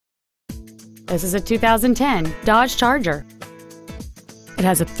This is a 2010 Dodge Charger. It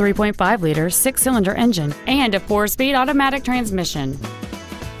has a 3.5-liter six-cylinder engine and a 4-speed automatic transmission.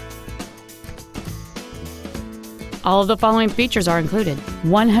 All of the following features are included: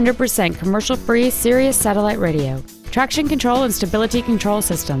 100% commercial-free Sirius satellite radio, traction control and stability control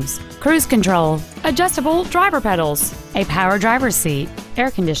systems, cruise control, adjustable driver pedals, a power driver's seat,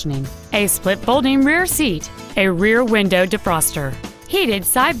 air conditioning, a split folding rear seat, a rear window defroster, heated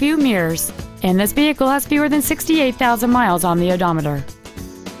side view mirrors, and this vehicle has fewer than 68,000 miles on the odometer.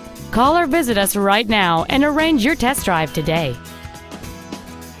 Call or visit us right now and arrange your test drive today.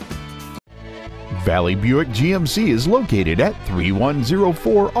 Valley Buick GMC is located at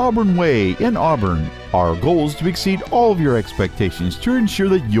 3104 Auburn Way in Auburn. Our goal is to exceed all of your expectations to ensure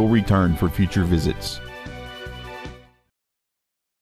that you'll return for future visits.